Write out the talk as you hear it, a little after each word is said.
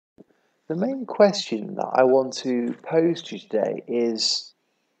The main question that I want to pose to you today is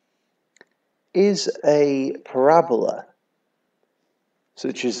a parabola,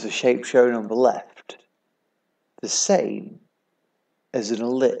 such as the shape shown on the left, the same as an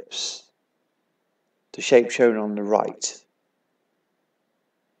ellipse, the shape shown on the right?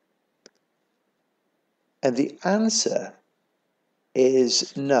 And the answer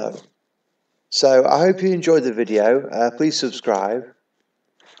is no. So I hope you enjoyed the video. Please subscribe.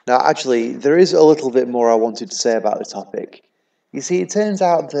 Now, actually, there is a little bit more I wanted to say about the topic. You see, it turns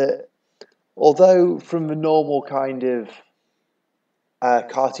out that although from the normal kind of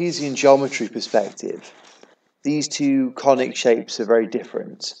Cartesian geometry perspective, these two conic shapes are very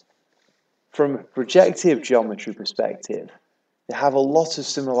different, from a projective geometry perspective, they have a lot of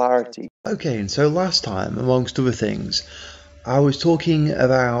similarity. Okay, and so last time, amongst other things, I was talking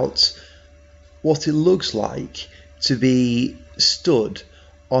about what it looks like to be stood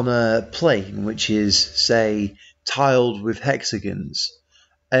on a plane which is, say, tiled with hexagons.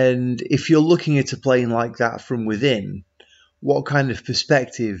 And if you're looking at a plane like that from within, what kind of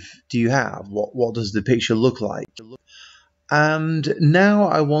perspective do you have? What does the picture look like? And now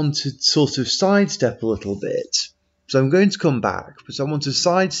I want to sort of sidestep a little bit. So I'm going to come back, but I want to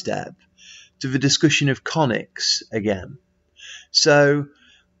sidestep to the discussion of conics again. So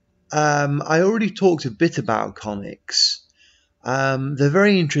I already talked a bit about conics. They're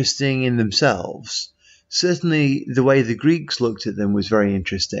very interesting in themselves. Certainly the way the Greeks looked at them was very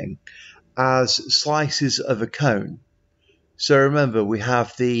interesting, as slices of a cone. So remember, we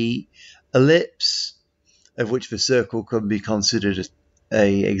have the ellipse, of which the circle can be considered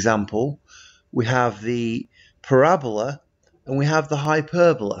an example. We have the parabola, and we have the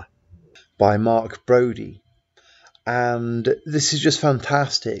hyperbola by Mark Brodie. And this is just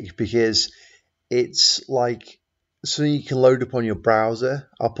fantastic because it's like something you can load up on your browser.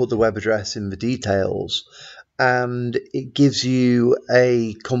 I'll put the web address in the details, and it gives you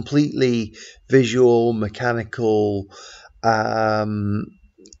a completely visual, mechanical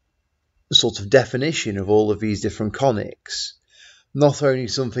sort of definition of all of these different conics. Not only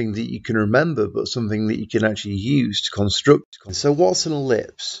something that you can remember, but something that you can actually use to construct. So what's an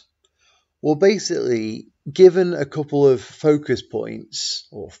ellipse? Well, basically, given a couple of focus points,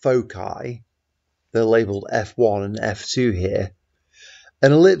 or foci, they're labelled F1 and F2 here,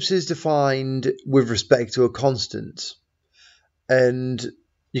 an ellipse is defined with respect to a constant. And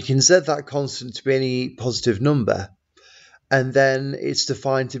you can set that constant to be any positive number, and then it's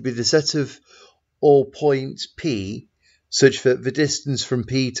defined to be the set of all points P, such that the distance from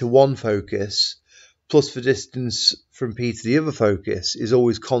P to one focus plus the distance from P to the other focus is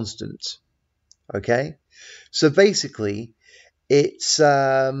always constant. Okay, so basically it's,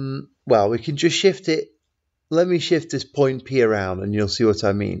 well, we can just shift it. Let me shift this point P around and you'll see what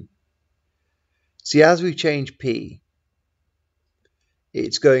I mean. See, as we change P,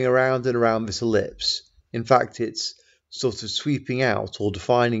 it's going around and around this ellipse. In fact, it's sort of sweeping out or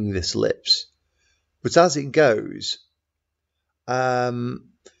defining this ellipse. But as it goes,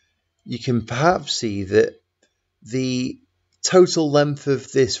 you can perhaps see that the total length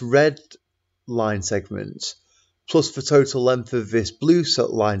of this red line segment plus the total length of this blue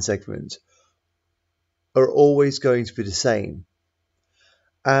line segment are always going to be the same.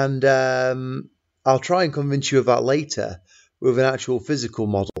 And I'll try and convince you of that later with an actual physical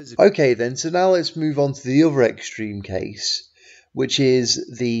model. Okay then, so now let's move on to the other extreme case, which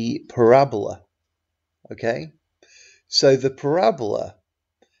is the parabola. Okay, so the parabola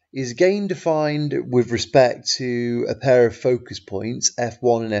is again defined with respect to a pair of focus points,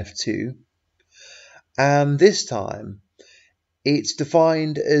 F1 and F2, and this time it's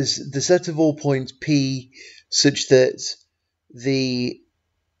defined as the set of all points P such that the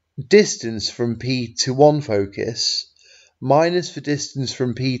distance from P to one focus minus the distance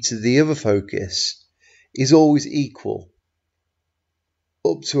from P to the other focus is always equal,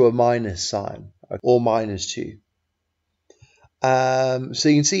 up to a minus sign, or minus 2. So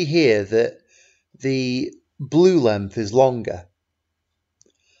you can see here that the blue length is longer.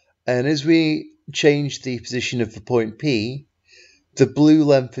 And as we change the position of the point P, the blue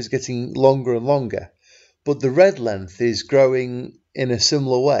length is getting longer and longer. But the red length is growing in a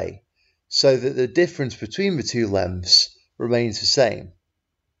similar way, so that the difference between the two lengths remains the same.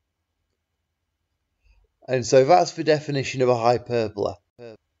 And so that's the definition of a hyperbola.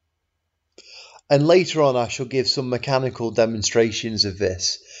 And later on I shall give some mechanical demonstrations of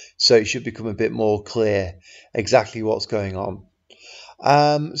this, so it should become a bit more clear exactly what's going on.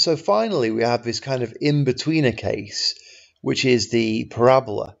 So finally we have this kind of in-betweener case, which is the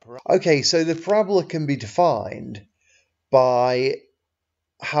parabola. Okay, so the parabola can be defined by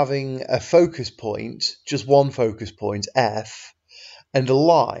having a focus point, just one focus point, F, and a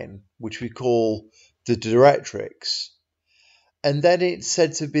line, which we call the directrix. And then it's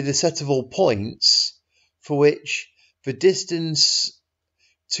said to be the set of all points for which the distance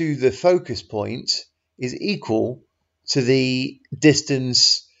to the focus point is equal to the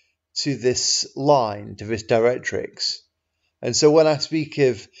distance to this line, to this directrix. And so when I speak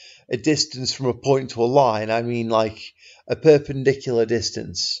of a distance from a point to a line, I mean like a perpendicular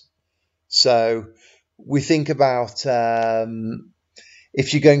distance. So we think about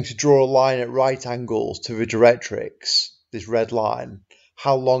if you're going to draw a line at right angles to the directrix, this red line,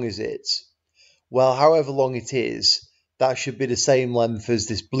 how long is it? Well, however long it is, that should be the same length as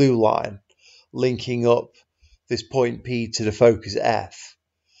this blue line, linking up this point P to the focus F.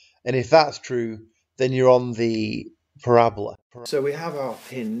 And if that's true, then you're on the parabola. So we have our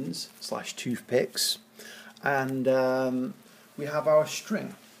pins / toothpicks, and we have our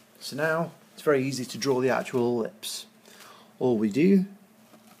string. So now it's very easy to draw the actual ellipse. All we do,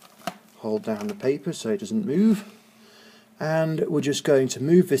 hold down the paper so it doesn't move, and we're just going to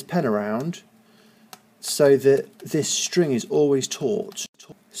move this pen around so that this string is always taut.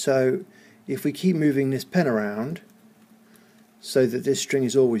 So if we keep moving this pen around so that this string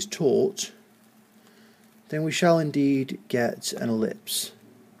is always taut, then we shall indeed get an ellipse.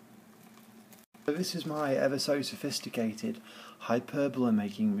 So this is my ever so sophisticated hyperbola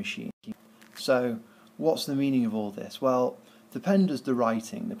making machine. So what's the meaning of all this? Well, the pen does the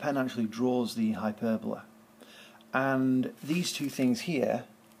writing, the pen actually draws the hyperbola. And these two things here,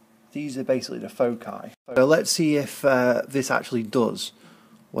 these are basically the foci. So let's see if this actually does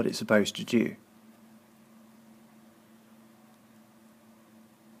what it's supposed to do.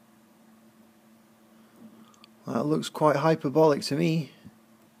 That looks quite hyperbolic to me.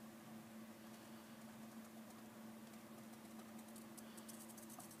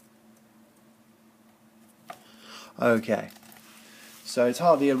 Okay, so it's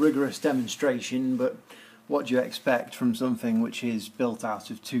hardly a rigorous demonstration, but what do you expect from something which is built out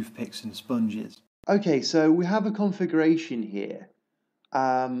of toothpicks and sponges? Okay, so we have a configuration here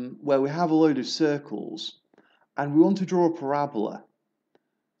where we have a load of circles and we want to draw a parabola.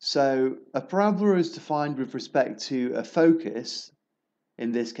 So a parabola is defined with respect to a focus,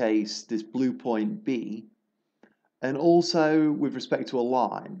 in this case this blue point B, and also with respect to a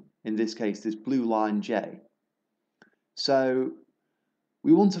line, in this case this blue line J. So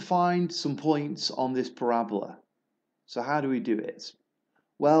we want to find some points on this parabola. So how do we do it?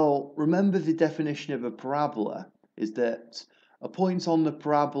 Well, remember the definition of a parabola is that a point on the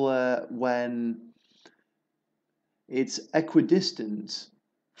parabola when it's equidistant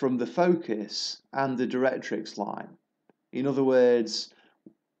from the focus and the directrix line. In other words,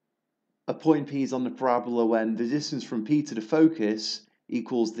 a point P is on the parabola when the distance from P to the focus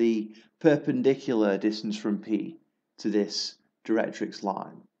equals the perpendicular distance from P to this directrix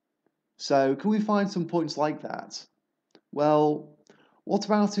line. So can we find some points like that? Well, what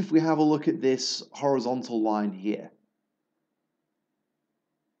about if we have a look at this horizontal line here?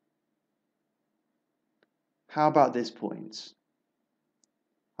 How about this point?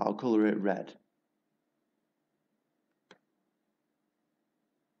 I'll colour it red.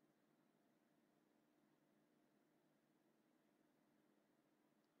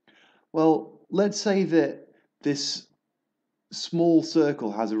 Well, let's say that this small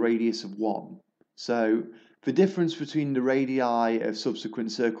circle has a radius of 1. So the difference between the radii of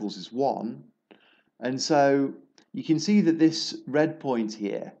subsequent circles is 1. And so you can see that this red point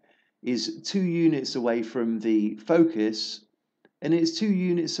here is 2 units away from the focus, and it's 2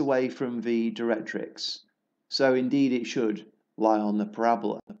 units away from the directrix. So indeed it should lie on the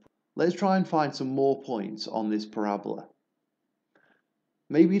parabola. Let's try and find some more points on this parabola.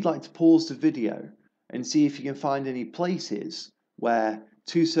 Maybe you'd like to pause the video and see if you can find any places where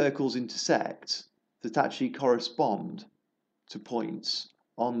 2 circles intersect that actually correspond to points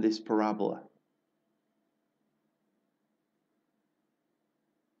on this parabola.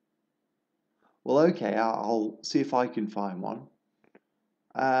 Well, okay, I'll see if I can find one.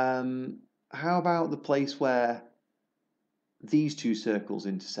 How about the place where these 2 circles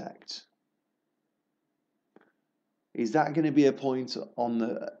intersect? Is that going to be a point on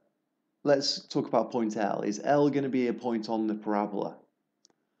the... Let's talk about point L. Is L going to be a point on the parabola?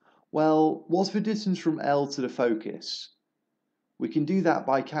 Well, what's the distance from L to the focus? We can do that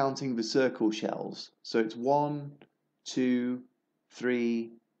by counting the circle shells. So it's 1, 2,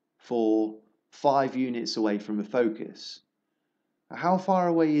 3, 4, 5 units away from the focus. How far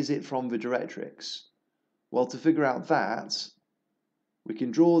away is it from the directrix? Well, to figure out that, we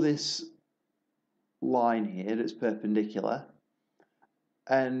can draw this line here that's perpendicular,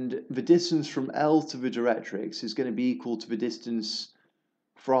 and the distance from L to the directrix is going to be equal to the distance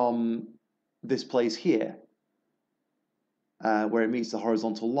from this place here, where it meets the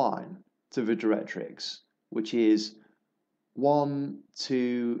horizontal line, to the directrix, which is 1,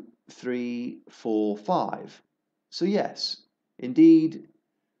 2, 3, 4, 5. So yes, indeed,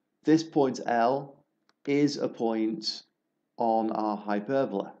 this point L is a point on our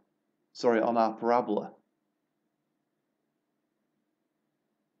hyperbola. Sorry, on our parabola.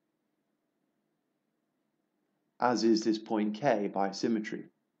 As is this point K by symmetry.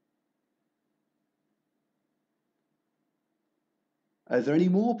 Are there any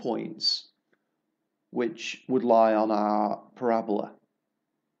more points which would lie on our parabola?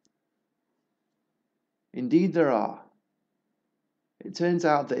 Indeed there are. It turns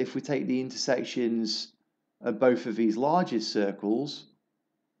out that if we take the intersections of both of these largest circles,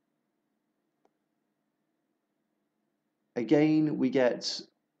 again we get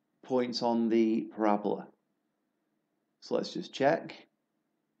points on the parabola. So let's just check.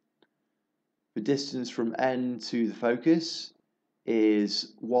 The distance from N to the focus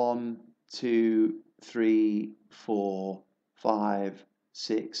is 1, 2, 3, 4, 5,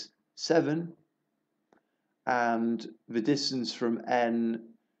 6, 7. And the distance from N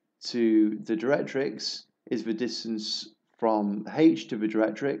to the directrix is the distance from H to the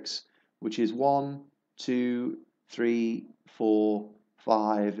directrix, which is 1, 2, 3, 4,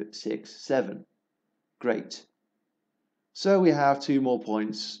 5, 6, 7. Great. So we have 2 more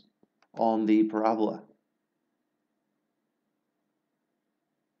points on the parabola.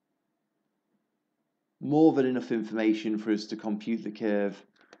 More than enough information for us to compute the curve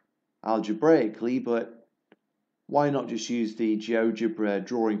algebraically, but why not just use the GeoGebra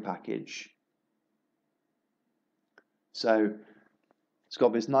drawing package? So it's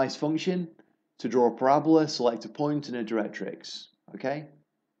got this nice function to draw a parabola, select a point and a directrix. Okay,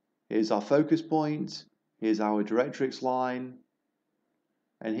 here's our focus point, here's our directrix line,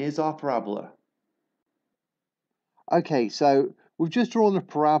 and here's our parabola. Okay, so we've just drawn a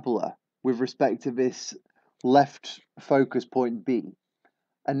parabola with respect to this left focus point B.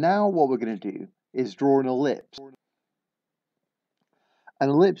 And now what we're going to do is draw an ellipse. An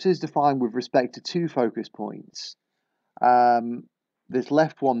ellipse is defined with respect to 2 focus points. This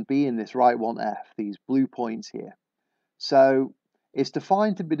left one B and this right one F, these blue points here. So it's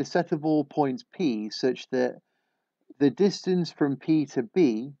defined to be the set of all points P such that the distance from P to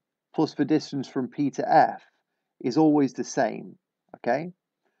B plus the distance from P to F is always the same. Okay?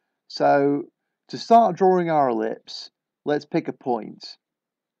 So to start drawing our ellipse, let's pick a point.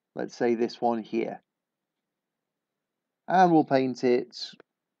 Let's say this one here. And we'll paint it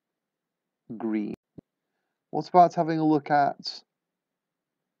green. What about having a look at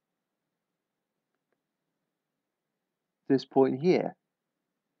this point here?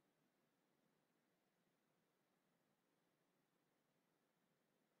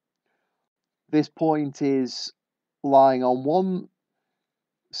 This point is lying on one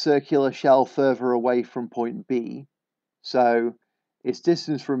circular shell further away from point B, so its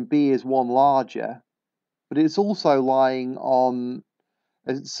distance from B is 1 larger, but it's also lying on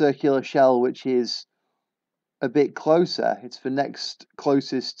a circular shell which is a bit closer. It's the next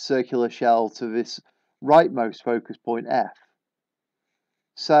closest circular shell to this rightmost focus point F.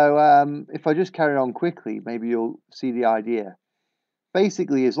 So if I just carry on quickly, maybe you'll see the idea.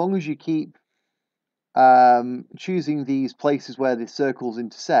 Basically, as long as you keep choosing these places where the circles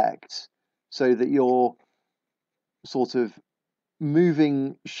intersect, so that you're sort of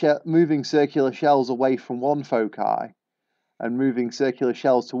moving circular shells away from one foci and moving circular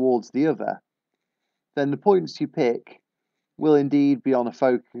shells towards the other, then the points you pick will indeed be on a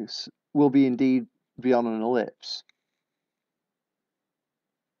focus, will indeed be on an ellipse.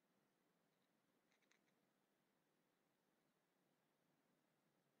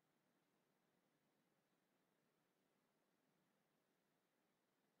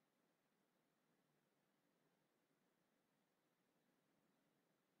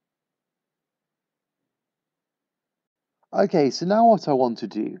 Okay, so now what I want to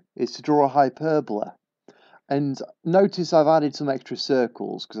do is to draw a hyperbola. And notice I've added some extra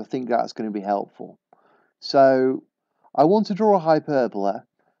circles because I think that's going to be helpful. So I want to draw a hyperbola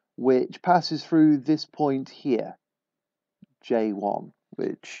which passes through this point here, J1,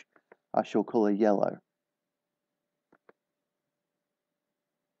 which I shall colour yellow.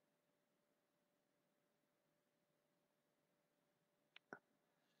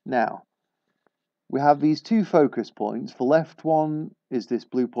 Now, we have these 2 focus points. The left one is this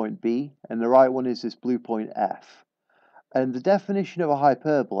blue point B, and the right one is this blue point F. And the definition of a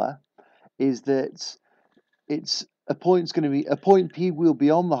hyperbola is that it's a point P will be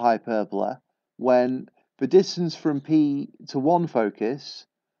on the hyperbola when the distance from P to one focus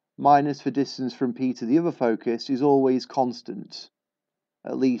minus the distance from P to the other focus is always constant,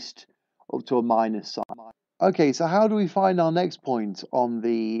 at least up to a minus sign. Okay, so how do we find our next point on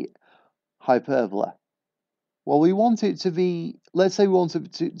the hyperbola? Well, we want it to be, let's say we want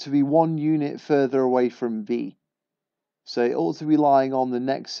it to be 1 unit further away from B. So it ought to be lying on the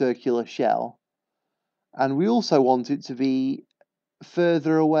next circular shell. And we also want it to be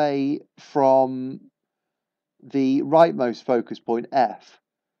further away from the rightmost focus point F.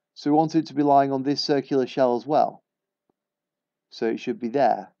 So we want it to be lying on this circular shell as well. So it should be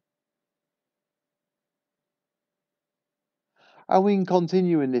there. And we can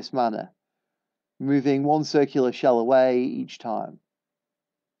continue in this manner, moving one circular shell away each time.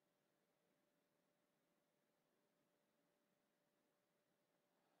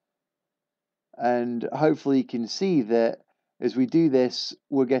 And hopefully you can see that as we do this,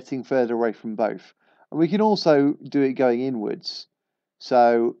 we're getting further away from both. And we can also do it going inwards.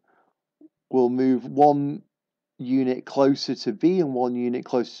 So we'll move 1 unit closer to B and 1 unit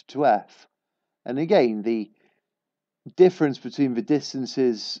closer to F. And again, the difference between the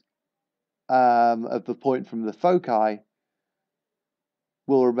distances of the point from the foci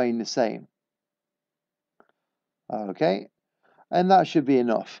will remain the same. Okay, and that should be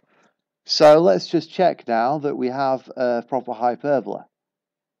enough. So let's just check now that we have a proper hyperbola.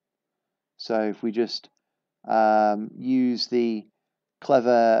 So if we just use the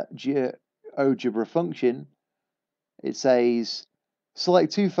clever GeoGebra function, it says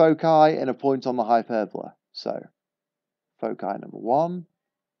select 2 foci and a point on the hyperbola. So foci number 1,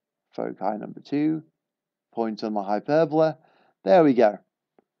 foci number 2, point on the hyperbola. There we go.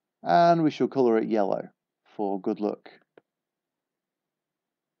 And we shall colour it yellow for good luck.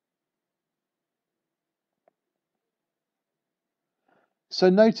 So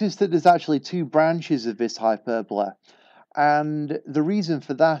notice that there's actually 2 branches of this hyperbola, and the reason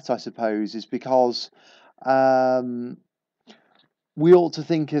for that, I suppose, is because we ought to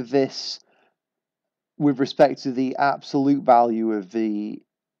think of this with respect to the absolute value of the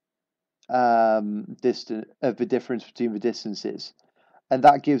difference between the distances, and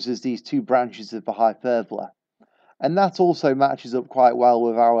that gives us these 2 branches of the hyperbola, and that also matches up quite well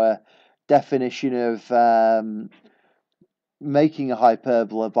with our definition of making a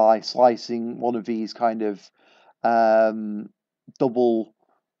hyperbola by slicing one of these kind of double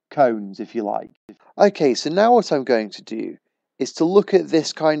cones, if you like. Okay, so now what I'm going to do is to look at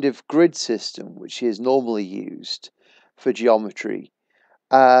this kind of grid system which is normally used for geometry,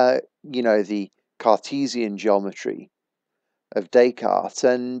 you know, the Cartesian geometry of Descartes,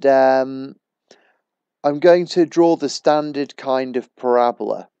 and I'm going to draw the standard kind of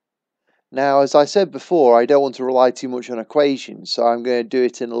parabola. Now, as I said before, I don't want to rely too much on equations, so I'm going to do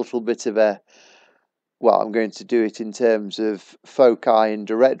it in a little bit of a, well, I'm going to do it in terms of foci and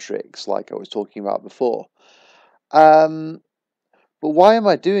directrix, like I was talking about before. But why am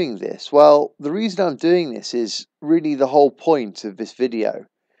I doing this? Well, the reason I'm doing this is really the whole point of this video.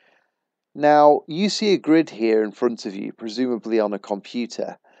 Now, you see a grid here in front of you, presumably on a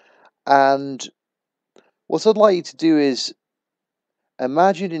computer, and what I'd like you to do is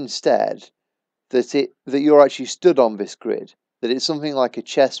imagine instead that you're actually stood on this grid, that it's something like a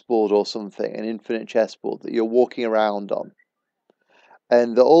chessboard or something, an infinite chessboard that you're walking around on,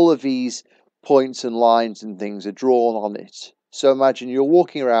 and that all of these points and lines and things are drawn on it. So imagine you're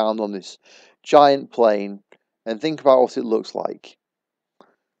walking around on this giant plane and think about what it looks like.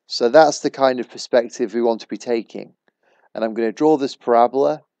 So that's the kind of perspective we want to be taking. And I'm going to draw this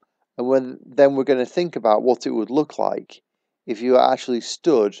parabola, and then we're going to think about what it would look like if you actually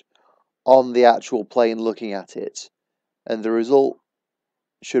stood on the actual plane looking at it. And the result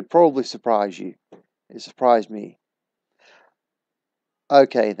should probably surprise you. It surprised me.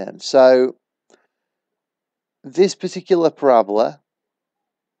 Okay then, so this particular parabola,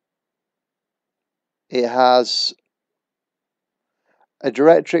 it has a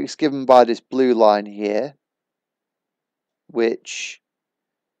directrix given by this blue line here, which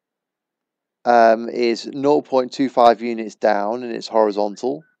is 0.25 units down and it's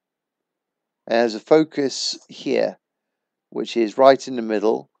horizontal. And there's a focus here, which is right in the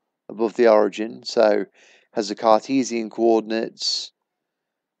middle above the origin, so has the Cartesian coordinates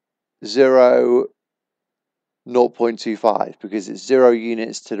 0, 0.25, because it's 0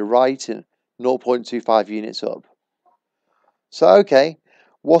 units to the right and 0.25 units up. So okay,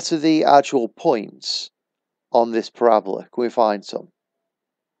 what are the actual points on this parabola? Can we find some?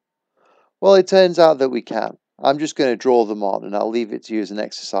 Well, it turns out that we can. I'm just going to draw them on, and I'll leave it to you as an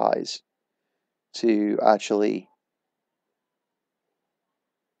exercise to actually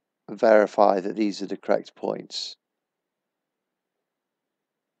verify that these are the correct points.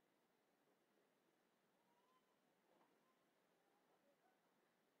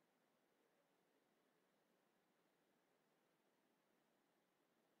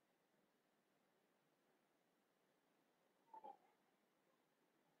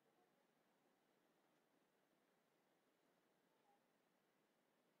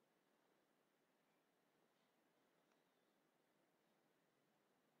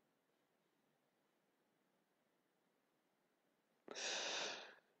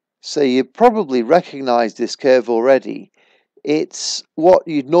 So you probably recognize this curve already. It's what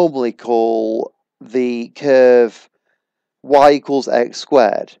you'd normally call the curve y equals x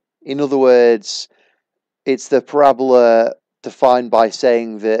squared. In other words, it's the parabola defined by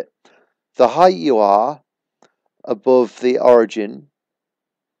saying that the height you are above the origin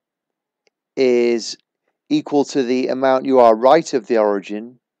is equal to the amount you are right of the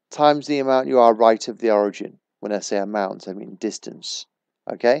origin times the amount you are right of the origin. When I say amount, I mean distance.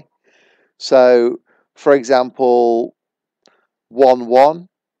 Okay? So, for example, 1, 1,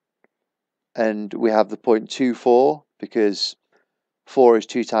 and we have the point 2, 4, because 4 is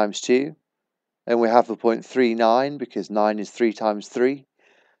 2 times 2, and we have the point 3, 9, because 9 is 3 times 3,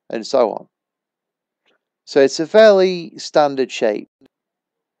 and so on. So it's a fairly standard shape.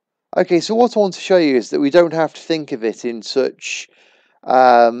 Okay, so what I want to show you is that we don't have to think of it in such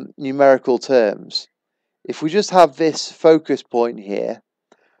numerical terms. If we just have this focus point here,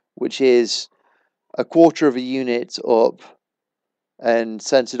 which is a quarter of a unit up and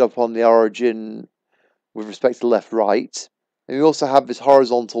centered up on the origin with respect to left right, and we also have this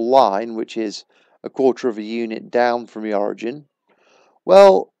horizontal line which is a quarter of a unit down from the origin.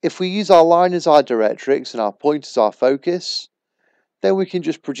 Well, if we use our line as our directrix and our point as our focus, then we can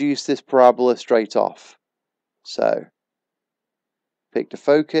just produce this parabola straight off. So pick the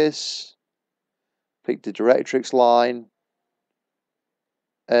focus, pick the directrix line,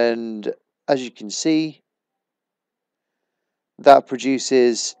 and as you can see, that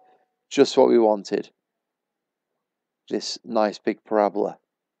produces just what we wanted. This nice big parabola.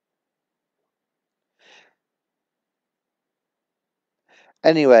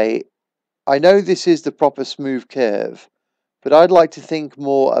 Anyway, I know this is the proper smooth curve, but I'd like to think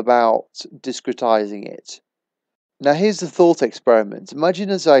more about discretizing it. Now here's the thought experiment. Imagine,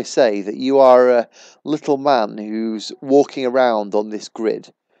 as I say, that you are a little man who's walking around on this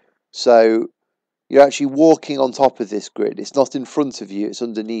grid. So you're actually walking on top of this grid. It's not in front of you, it's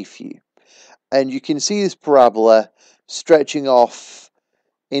underneath you. And you can see this parabola stretching off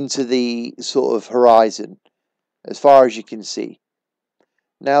into the sort of horizon as far as you can see.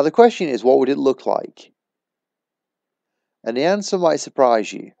 Now the question is, what would it look like? And the answer might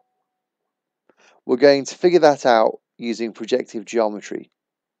surprise you. We're going to figure that out using projective geometry.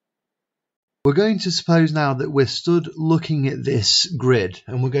 We're going to suppose now that we're stood looking at this grid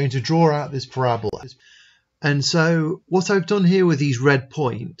and we're going to draw out this parabola. And so what I've done here with these red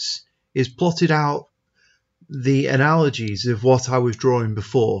points is plotted out the analogies of what I was drawing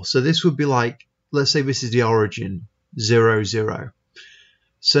before. So this would be like, let's say this is the origin, 0, 0.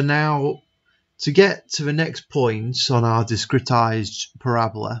 So now to get to the next point on our discretized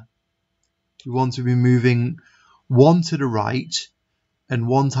parabola, we want to be moving 1 to the right and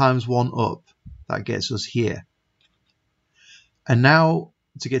 1 times 1 up. That gets us here. And now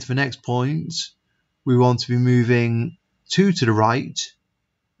to get to the next point, we want to be moving 2 to the right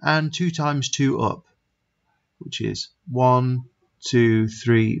and 2 times 2 up, which is 1, 2,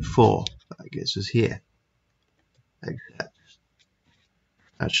 3, 4. That gets us here. Except,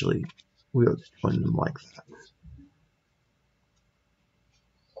 actually, we ought to join them like that.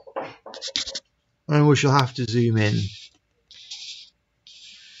 And we shall have to zoom in.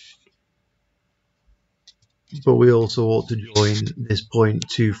 But we also ought to join this point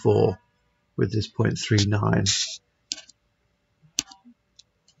 2, 4 with this point 3, 9.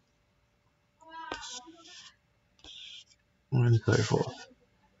 And so forth.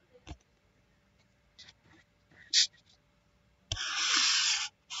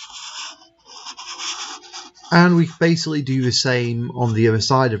 And we basically do the same on the other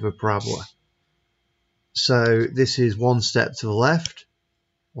side of a parabola. So this is 1 step to the left,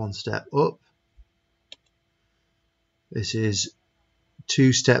 1 step up. This is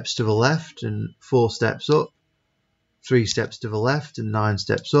 2 steps to the left and 4 steps up, 3 steps to the left and 9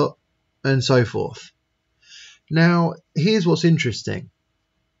 steps up, and so forth. Now, here's what's interesting.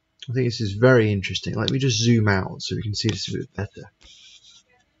 I think this is very interesting. Let me just zoom out so we can see this a bit better.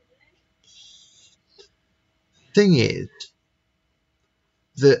 Thing is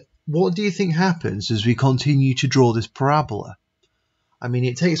that what do you think happens as we continue to draw this parabola? I mean,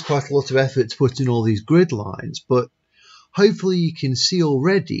 it takes quite a lot of effort to put in all these grid lines, but hopefully you can see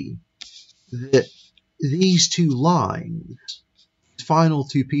already that these two lines, the final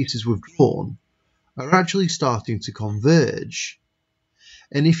two pieces we've drawn, are actually starting to converge.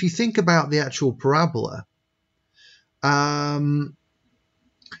 And if you think about the actual parabola,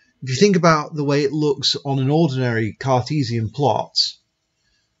 if you think about the way it looks on an ordinary Cartesian plot,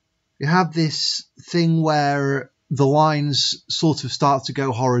 you have this thing where the lines sort of start to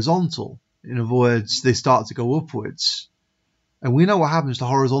go horizontal. In other words, they start to go upwards. And we know what happens to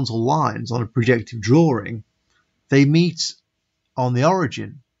horizontal lines on a projective drawing. They meet on the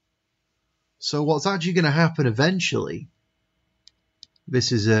origin. So what's actually going to happen eventually,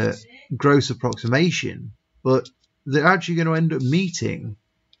 this is a gross approximation, but they're actually going to end up meeting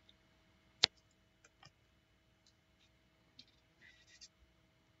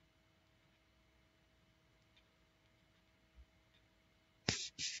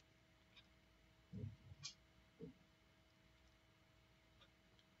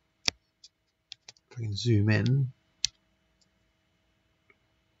if I can zoom in.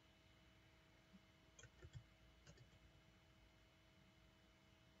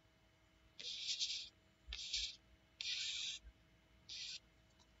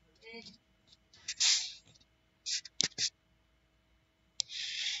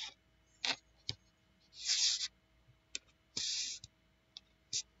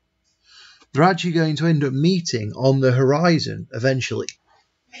 They're actually going to end up meeting on the horizon eventually.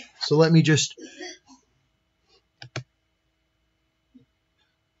 So let me just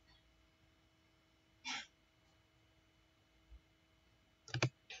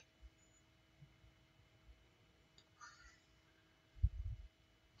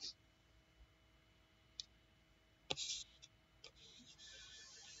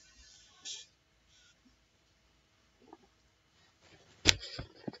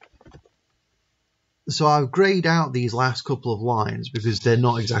so I've grayed out these last couple of lines because they're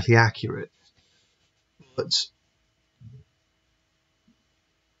not exactly accurate. But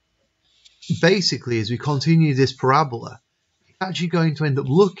basically, as we continue this parabola, it's actually going to end up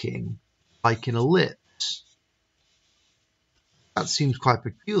looking like an ellipse. That seems quite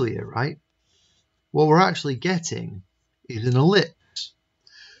peculiar, right? What we're actually getting is an ellipse.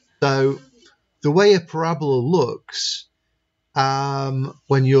 So the way a parabola looks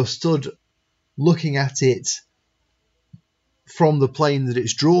when you're stood looking at it from the plane that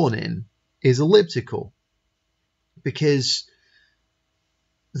it's drawn in is elliptical, because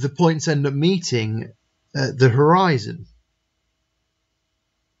the points end up meeting at the horizon.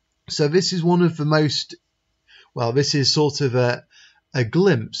 So this is one of the most, well, this is sort of a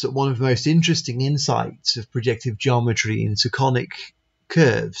glimpse at one of the most interesting insights of projective geometry into conic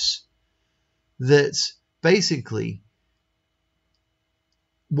curves, that basically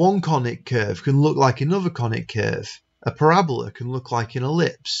one conic curve can look like another conic curve. A parabola can look like an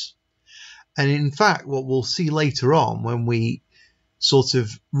ellipse. And in fact, what we'll see later on when we sort of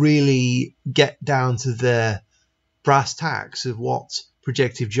really get down to the brass tacks of what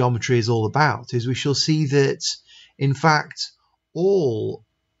projective geometry is all about is we shall see that, in fact, all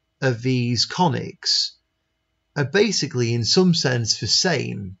of these conics are basically in some sense the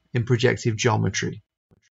same in projective geometry.